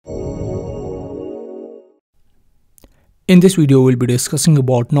In this video, we'll be discussing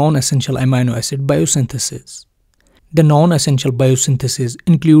about non-essential amino acid biosynthesis. The non-essential biosynthesis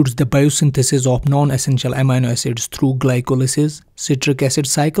includes the biosynthesis of non-essential amino acids through glycolysis, citric acid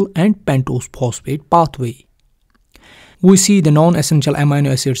cycle, and pentose phosphate pathway. We see the non-essential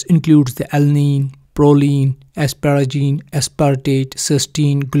amino acids includes the alanine, proline, asparagine, aspartate,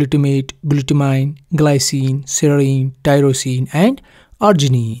 cysteine, glutamate, glutamine, glycine, serine, tyrosine, and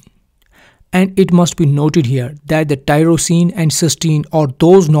arginine. And it must be noted here that the tyrosine and cysteine are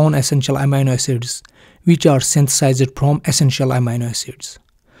those non-essential amino acids which are synthesized from essential amino acids.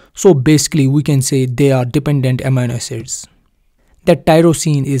 So basically we can say they are dependent amino acids. The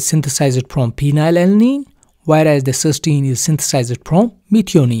tyrosine is synthesized from phenylalanine, whereas the cysteine is synthesized from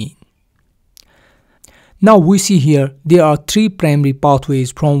methionine. Now we see here there are three primary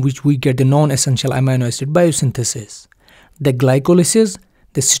pathways from which we get the non-essential amino acid biosynthesis: the glycolysis,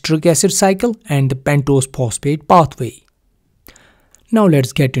 the citric acid cycle, and the pentose phosphate pathway. Now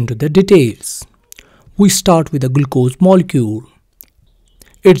let's get into the details. We start with the glucose molecule.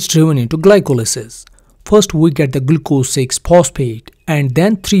 It's driven into glycolysis. First we get the glucose 6-phosphate and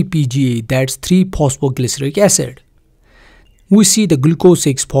then 3-PGA, that's 3-phosphoglyceric acid. We see the glucose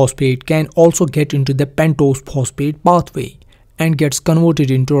 6-phosphate can also get into the pentose phosphate pathway and gets converted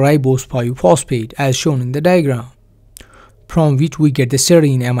into ribose 5-phosphate as shown in the diagram, from which we get the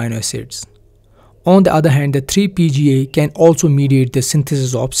serine amino acids. On the other hand, the 3-PGA can also mediate the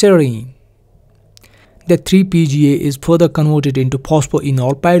synthesis of serine. The 3-PGA is further converted into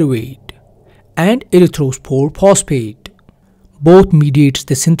phosphoenol pyruvate and erythrophore phosphate. Both mediates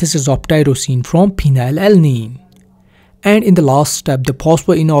the synthesis of tyrosine from phenylalanine. And in the last step, the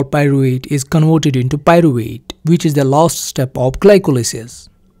phosphoenol pyruvate is converted into pyruvate, which is the last step of glycolysis.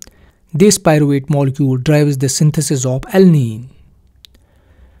 This pyruvate molecule drives the synthesis of alanine.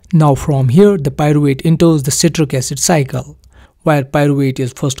 Now from here, the pyruvate enters the citric acid cycle, where pyruvate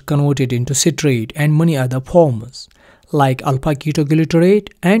is first converted into citrate and many other forms, like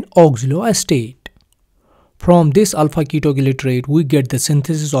alpha-ketoglutarate and oxaloacetate. From this alpha-ketoglutarate, we get the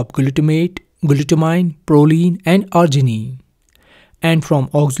synthesis of glutamate, glutamine, proline, and arginine. And from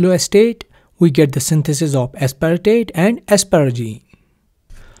oxaloacetate, we get the synthesis of aspartate and asparagine.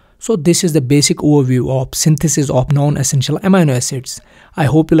 So this is the basic overview of synthesis of non-essential amino acids. I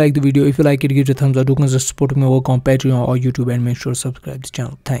hope you like the video. If you like it, give it a thumbs up. Do consider supporting my work on Patreon or YouTube, and make sure to subscribe to the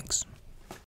channel. Thanks.